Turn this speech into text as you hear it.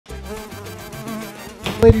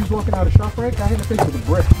Lady who's walking out of ShopRite got hit in the face with a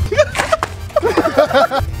brick.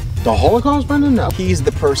 The Holocaust, Brendon? No. He's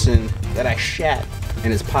the person that I shat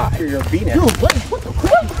in his pie. You're a V-neck. Dude, what the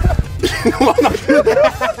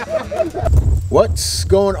crap? What's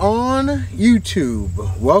going on,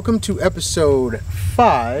 YouTube? Welcome to episode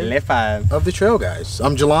 5 of the Trail Guys.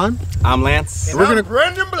 I'm Jalon. I'm Lance. And I'm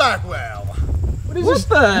Brendon Blackwell. What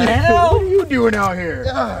the hell? What are you doing out here?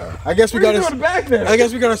 I guess we got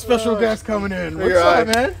a special guest coming in. What's up,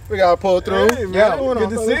 man? We gotta pull through. Hey, man. Good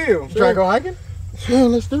to see you. Try to go hiking? Yeah,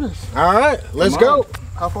 let's do this. All right, let's go.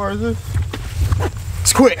 How far is this?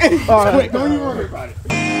 It's quick. It's quick. Don't even worry about it.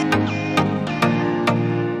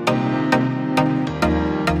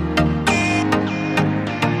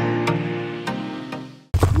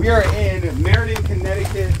 We are in Meriden,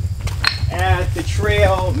 Connecticut at the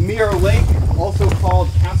trail Mirror Lake, also called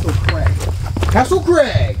Castle Craig. Castle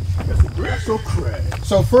Craig. Castle Craig.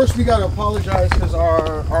 So first we gotta apologize because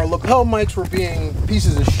our lapel mics were being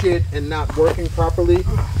pieces of shit and not working properly.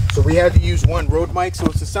 So we had to use one Rode mic. So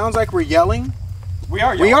it sounds like we're yelling. We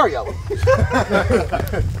are yelling.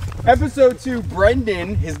 Episode 2,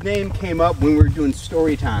 Brendon, his name came up when we were doing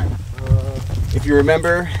story time. If you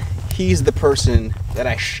remember, he's the person that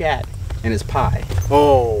I shat in his pie.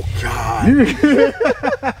 Oh God.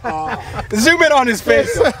 Zoom in on his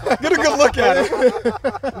face. Get a good look at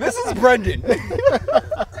it. This is Brendon.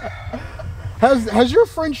 Has your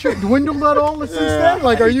friendship dwindled at all since then?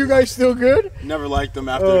 Like, are you guys still good? Never liked them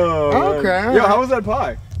after. Okay. Yo, how was that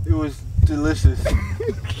pie? It was delicious.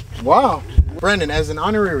 Wow. Brendon, as an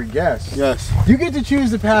honorary guest, Yes. you get to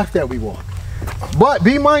choose the path that we walk. But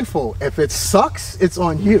be mindful, if it sucks, it's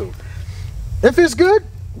on you. If it's good,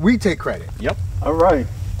 we take credit. Yep. All right.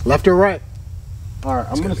 Left or right? All right.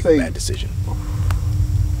 I'm gonna Make say. a bad decision.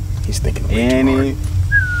 He's thinking way Any. too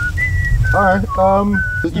hard. All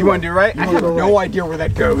right. You want to do right? I have no idea where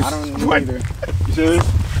that goes. I don't know either. You serious?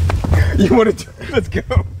 You want to do? Let's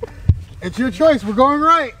go. It's your choice. We're going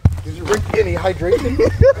right. Did you drink any hydration?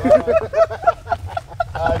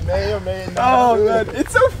 I may or may not. Oh man,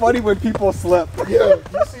 it's so funny when people slip. Yeah.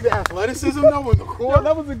 You see the athleticism though in the core? Yeah,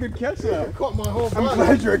 that was a good catch though. Caught my whole I'm body.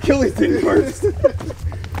 glad your Achilles didn't burst. It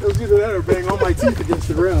was either that or bang all my teeth against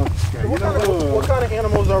the ground. What kind of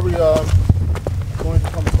animals are we going to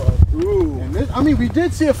come across? Ooh. And this, I mean, we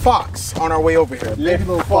did see a fox on our way over here. Baby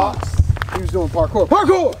little fox. He was doing parkour.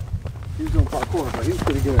 Parkour! He was doing parkour, but he was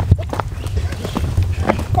pretty good.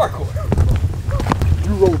 Parkour.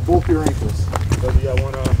 You rolled both your ankles. So do y'all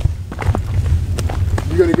wanna?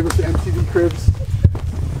 You gonna give us the MTV cribs?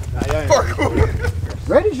 Parkour.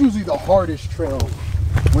 Red is usually the hardest trail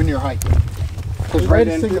when you're hiking. Because red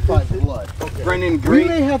signifies blood. Okay. Brendon, We great.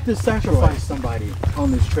 may have to sacrifice somebody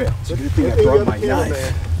on this trail. It's a good thing I brought my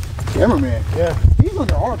knife. Cameraman. Yeah. He's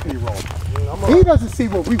under our payroll. He doesn't see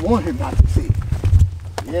what we want him not to see.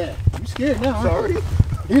 Yeah. You scared now, Sorry.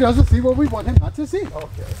 He doesn't see what we want him not to see.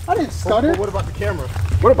 Okay. I didn't stutter. But what about the camera?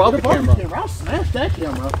 What about the What about camera? I'll smash that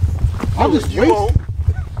camera. I'll just You waste. won't.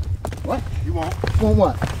 What? You won't. Want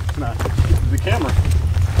what? Nah. The camera.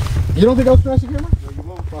 You don't think I'll smash the camera? No, you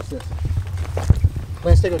won't. Watch this.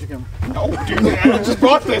 Lance, take out your camera. No, dude, I just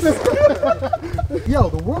brought this. Yo,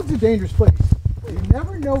 the world's a dangerous place. You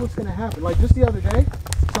never know what's gonna happen. Like just the other day,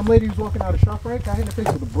 some lady was walking out of ShopRite got hit in the face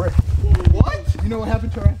with a brick. What? You know what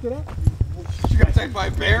happened to her after that? She got attacked by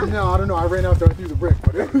a bear? No, I don't know. I ran out there and threw the brick.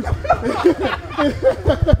 But it was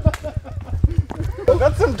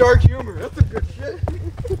That's some dark humor. That's some good shit.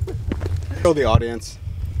 Show the audience.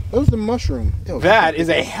 That was the mushroom. Ew. That is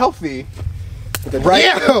a healthy,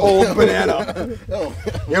 ripe old banana.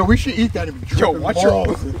 Yeah, we should eat that and be Yo, tripping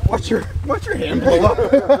watch your hand blow up.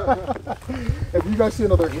 If you guys see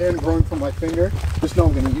another hand growing from my finger, just know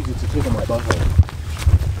I'm gonna use it to tickle my butthole.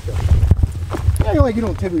 Yeah, like you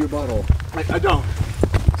don't tickle your butthole. I don't.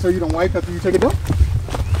 So you don't wipe after you take a dump?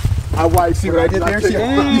 I wipe. See what I did there?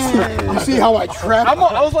 You see how I trapped?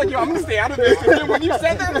 I was like, yo, I'm gonna stay out of this. And then when you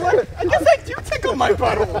said that, I was like, I guess I do tickle my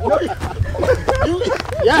butthole.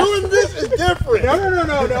 Doing this is different.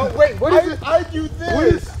 No. Wait, what is it? I do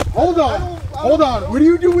this. Hold on. Hold on. What do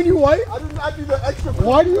you do when you wipe? I do the extra.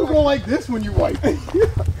 Why do you go like this when you wipe?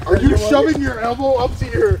 Are you shoving your elbow up to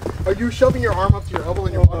your? Are you shoving your arm up to your elbow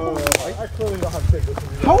and your butthole when you wipe? I clearly don't have to take this.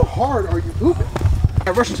 How hard are you pooping? I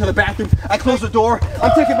rush into the bathroom, I close the door,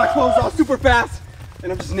 I'm taking my clothes off super fast,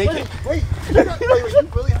 and I'm just naked. Wait. You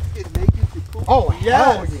really have to get naked to poop? Oh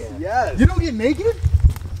hell yeah! Yes. You don't get naked?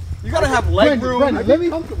 You gotta have leg room. Brendon,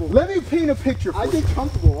 let me paint a picture for I you. get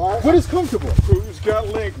comfortable, all right? What is comfortable? Who's got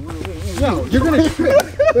leg room? No, you're gonna trip.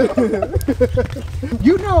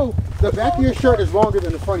 You know the back of your shirt is longer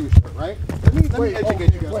than the front of your shirt, right? Let me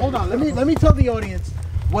educate you guys. Hold on, let me tell the audience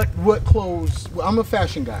what clothes. I'm a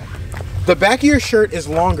fashion guy. The back of your shirt is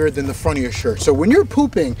longer than the front of your shirt. So when you're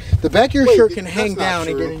pooping, the back of your shirt can hang down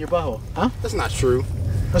and get in your butthole. Huh? That's not true.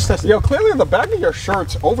 Let's test it. Yo, clearly the back of your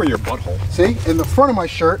shirt's over your butthole. See? And the front of my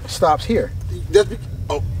shirt stops here. That's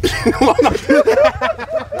oh.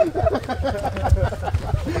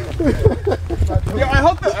 Yo, I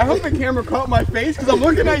hope the camera caught my face because I'm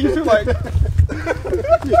looking at you too like.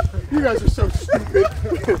 You guys are so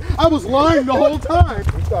stupid. I was lying the whole time.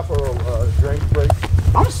 We stop for a drink break.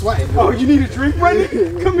 I'm sweating. Oh, you need a drink,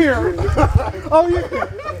 Brendon? Come here. Oh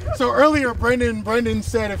yeah. So earlier, Brendon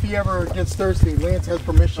said if he ever gets thirsty, Lance has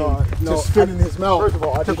permission to spit in his mouth. First of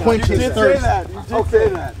all, to quench his thirst. You did say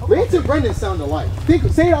that. Lance and Brendon sound alike.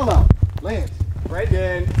 Say it out loud. Lance.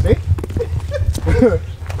 Brendon. See?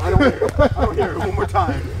 I don't hear it one more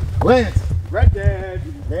time. Lance. Brendon.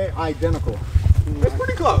 They're identical. It's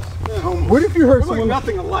pretty close. What if you heard We're like someone?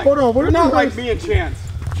 nothing alike. Hold on. What We're if not you like heard? me and Chance.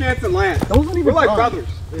 Chance and Lance. Those aren't even We're like brothers.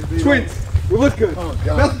 brothers. Twins. We look good. Oh,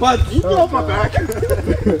 God. Best buds. You get off my back.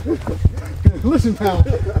 Listen, pal.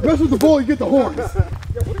 Mess with the ball, you get the horns. Yeah,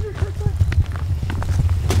 what does your shirt say?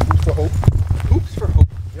 Hoops for hope. Hoops for hope.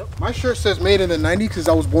 Yep. My shirt says made in the 90s because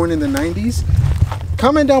I was born in the 90s.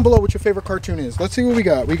 Comment down below what your favorite cartoon is. Let's see what we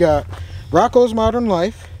got. We got Rocko's Modern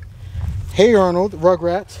Life, Hey Arnold,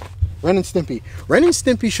 Rugrats, Ren and Stimpy. Ren and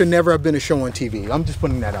Stimpy should never have been a show on TV. I'm just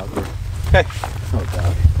putting that out there. Hey. Oh,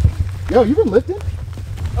 God. Yo, you been lifting?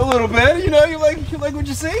 A little bit. You know, you like what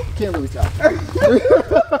you see? Can't really tell.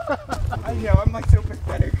 I know. I'm like so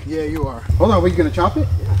pathetic. Yeah, you are. Hold on, were you going to chop it?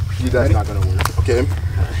 That's not gonna work. Okay.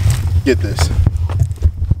 Get this.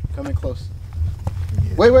 Come in close.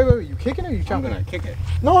 Yeah. Wait. You kicking it or you I'm chopping gonna it? kick it.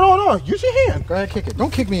 No. Use your hand. Go ahead, kick it.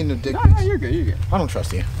 Don't kick me in the dick. No, you're good. You're good. I don't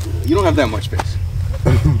trust you. You don't have that much space.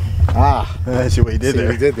 Ah. I see what he did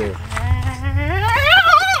there. He did there.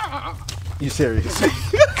 You serious?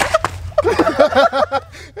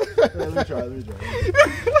 Let me try.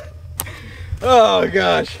 Oh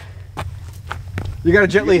gosh. You gotta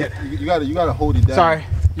gently hit. You gotta hold it down. Sorry.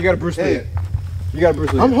 You gotta Bruce Lee Hey. it. You gotta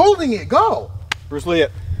Bruce Lee I'm it. holding it. Go. Bruce Lee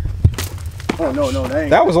it. Oh no, that ain't.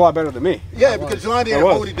 That was a lot better than me. Yeah, because John didn't That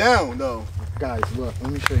was. hold it down though. Guys, look.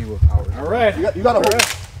 Let me show you what power is. All right. You gotta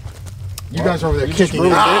hold. You guys are over there You just kicking it.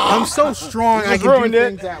 ruined it. I'm so strong. I just can do ruined it.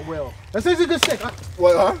 things at will. That's a good stick.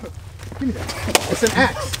 What? Huh? Give me that. It's an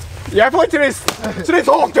axe. Yeah, I feel like today's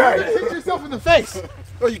hog day. Hit yourself in the face.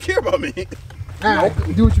 Oh, you care about me? All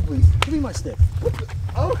right, do what you please. Give me my stick.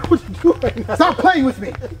 I don't know what you're doing. Stop playing with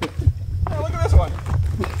me. Oh, look at this one.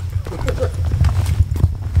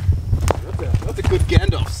 That's a good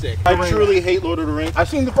Gandalf stick. I truly hate Lord of the Rings. I've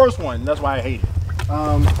seen the first one. That's why I hate it.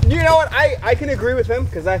 You know what? I can agree with him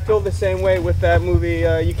because I feel the same way with that movie.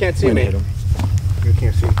 You Can't See Me. You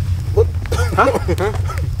can't see.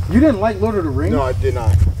 You didn't like Lord of the Rings? No, I did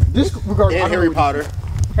not. Disregard And Harry Potter.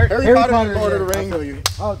 Harry Potter and Lord yeah, of the I feel Rings. you.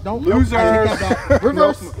 Oh, don't. Losers. I take that back.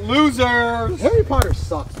 Reverse. Losers. Harry Potter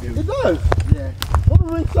sucks, dude. It does. Yeah. Lord of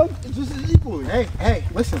the Rings sucks just as equally. Hey,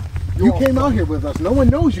 listen. You came out here with us. No one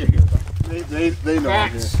knows you're here. They know.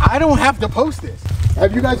 Facts. I don't have to post this.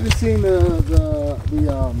 Have you guys been seeing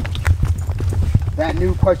that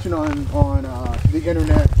new question on the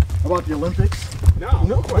internet about the Olympics?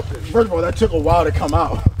 No question. First of all, that took a while to come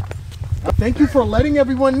out. Thank you for letting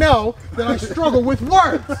everyone know that I struggle with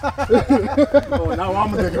words. Oh, now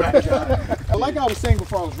I'm a bigger guy. Like I was saying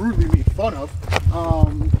before, I was rudely made fun of.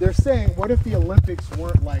 They're saying, what if the Olympics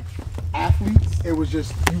weren't like athletes? It was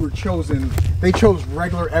just you were chosen. They chose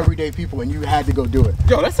regular everyday people, and you had to go do it.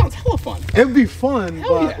 Yo, that sounds hella fun. It'd be fun, Hell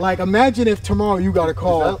but yeah. like imagine if tomorrow you got a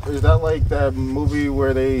call. Is that like that movie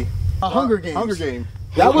where they Hunger Games. Hunger Game.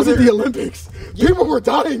 That wasn't the Olympics. People were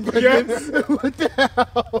dying, Brendon. Yes. What the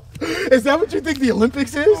hell? Is that what you think the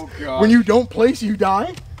Olympics is? Oh, gosh. When you don't place, you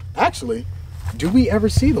die? Actually, do we ever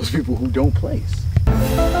see those people who don't place?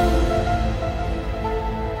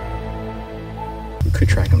 We could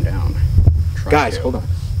track them down. Guys, hold on.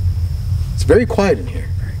 It's very quiet in here.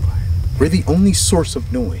 Very quiet. We're the only source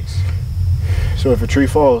of noise. So if a tree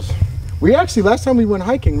falls, We actually, last time we went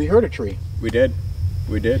hiking, we heard a tree. We did.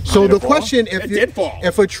 So Did the it fall? question, It did fall.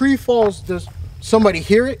 if a tree falls, does somebody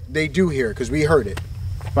hear it? They do hear it because we heard it.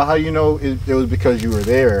 but how you know it was because you were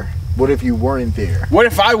there? What if you weren't there? What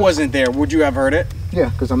if I wasn't there? Would you have heard it? Yeah,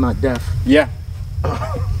 because I'm not deaf. Yeah.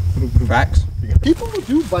 Facts. People who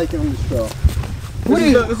do bike on this trail.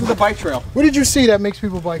 This is the bike trail. What did you see that makes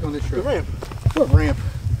people bike on this The trip? ramp. What ramp?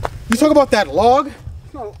 You talk about that log?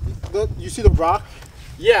 No, you see the rock?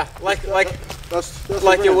 Yeah, like That's the it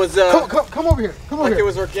ramp. was Come over here. Come over like here. it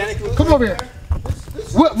was organic. Come over here.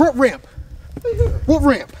 What ramp? What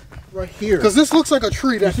ramp? right here. Because this looks like a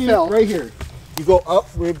tree that see fell. right here. You go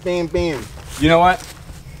up with bam bam. You know what,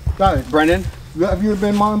 Got it. Brendan? Have you ever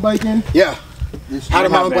been mountain biking? Yeah. Had a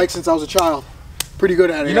mountain bike since I was a child. Pretty good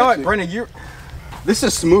at it. You know actually. what, Brendan? This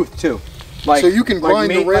is smooth too. Like, So you can grind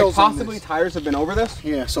the rails on possibly this. tires have been over this.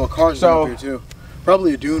 Yeah, so a car's So- up here too.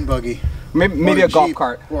 Probably a dune buggy. Maybe or a golf Jeep,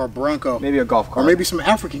 cart. or a Bronco. Maybe a golf Or cart. maybe some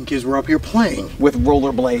African kids were up here playing. with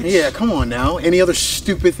rollerblades. Yeah, come on now. Any other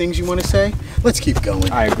stupid things you want to say? Let's keep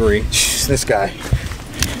going. I agree. This guy.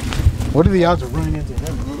 What are the odds of running into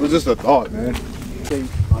him? It was just a thought, man.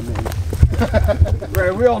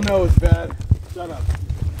 Right, we all know it's bad. Shut up.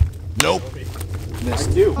 Nope. I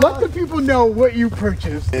do. Let the people know what you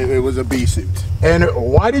purchased. It was a bee suit And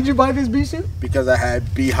why did you buy this bee suit? because I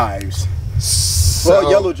had beehives. So,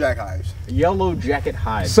 Well, yellow jack hives. Yellow jacket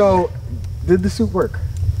hide. So, did the suit work?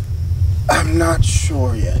 I'm not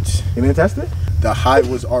sure yet. You didn't test it? The hive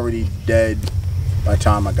was already dead by the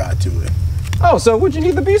time I got to it. Oh, so what'd you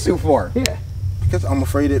need the bee suit for? Yeah. Because I'm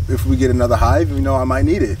afraid that if we get another hive, I might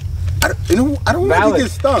need it. I don't like to Valid.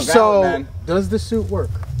 get stung. So, man. does the suit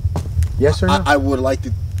work? Yes or no? I would like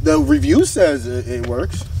to. The review says it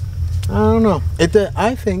works. I don't know.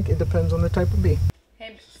 I think it depends on the type of bee.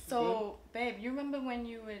 Hey, so babe, you remember when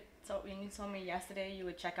you told me yesterday you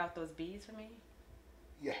would check out those bees for me?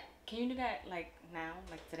 Yeah. Can you do that like now,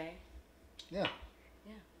 like today? Yeah.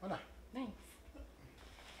 Yeah. Why not? Thanks.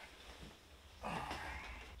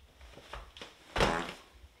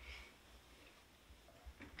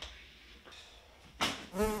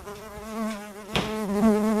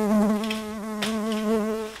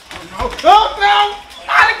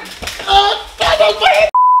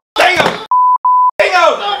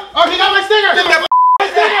 Oh, he got my stinger!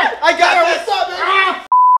 I got it. What's up,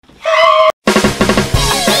 man?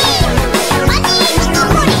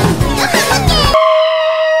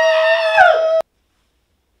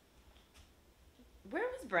 Where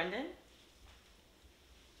was Brendon?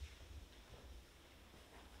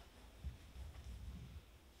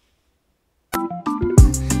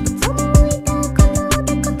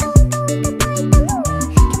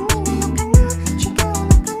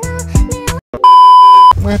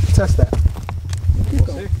 I'm gonna have to test that.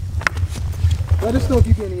 Let us know if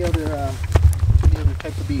you get any other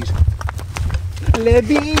type of bees.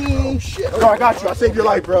 Oh shit! Oh, I got you. I saved your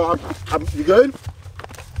life, bro. You good?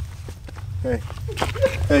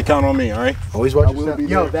 Hey, count on me, all right? Always watch I will yourself. be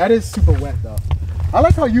Yo, there. that is super wet though. I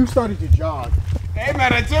like how you started to jog. Hey,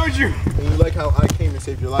 man, I told you. And you like how I came and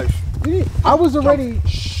saved your life? I was already.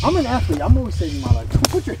 I'm an athlete. I'm always saving my life. Don't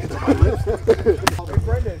put your hands on my lips. Hey,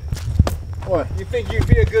 Brendan. What? You think you'd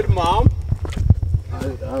be a good mom?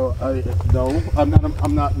 No,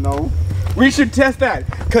 I'm not. No, We should test that.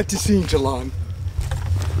 Cut to scene, Jalon.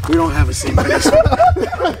 we don't have a scene.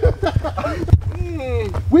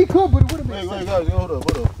 We could, but it would have been. Wait, guys, hold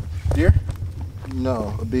up. Deer?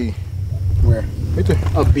 No, a bee. Where? Right there.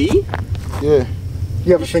 A bee? Yeah.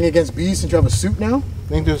 You have a thing against bees since you have a suit now? I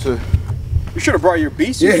think there's a. You should have brought your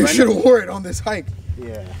bee suit. Yeah, you Brendan. should have wore it on this hike.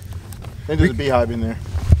 Yeah. I think there's a beehive in there.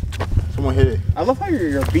 Someone hit it. I love how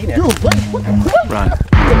you're a bee now. Dude, what the crap?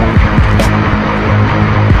 Run.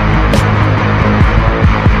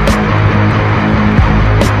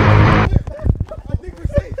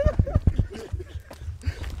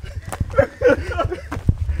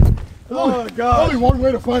 Oh God! Only one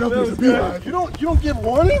way to find out there's a beehive. You don't give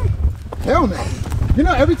warning? Hell no. You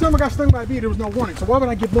know, every time I got stung by a bee, there was no warning. So why would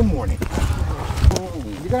I give them warning?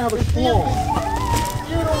 You gotta have a strong.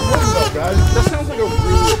 What's up, guys? That sounds like a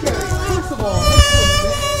really First of all,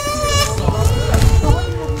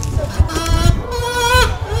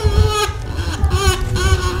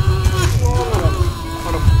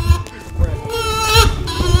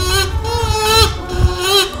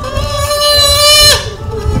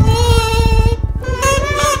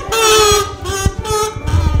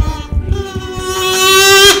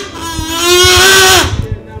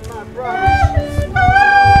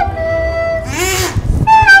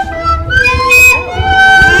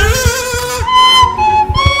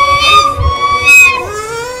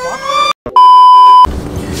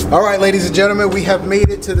 all right, ladies and gentlemen, we have made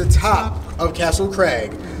it to the top of Castle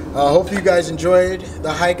Crag. Hopefully you guys enjoyed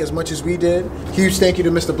the hike as much as we did. Huge thank you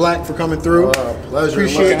to Mr. Black for coming through. Pleasure.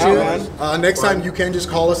 Appreciate Looking you. out, Next time you can just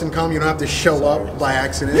call us and come. You don't have to show up by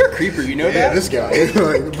accident. You're a creeper, you know Yeah, that? this guy.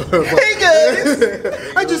 Hey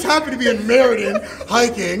guys! I just happened to be in Meriden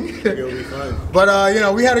hiking. It'll be fun. But you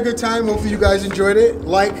know, we had a good time. Hopefully you guys enjoyed it.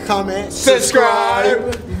 Like, comment,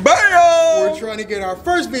 Subscribe. Bye. We're trying to get our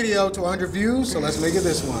first video to 100 views, so let's make it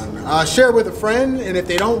this one. Share it with a friend, and if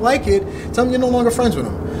they don't like it, tell them you're no longer friends with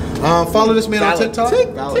them. Follow this man on TikTok.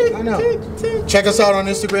 Valid. I know. Check us out on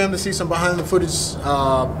Instagram to see some behind the footage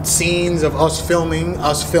scenes of us filming.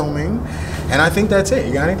 And I think that's it.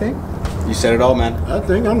 You got anything? You said it all, man. I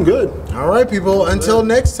think I'm good. All right, people. Until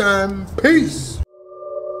next time. Peace.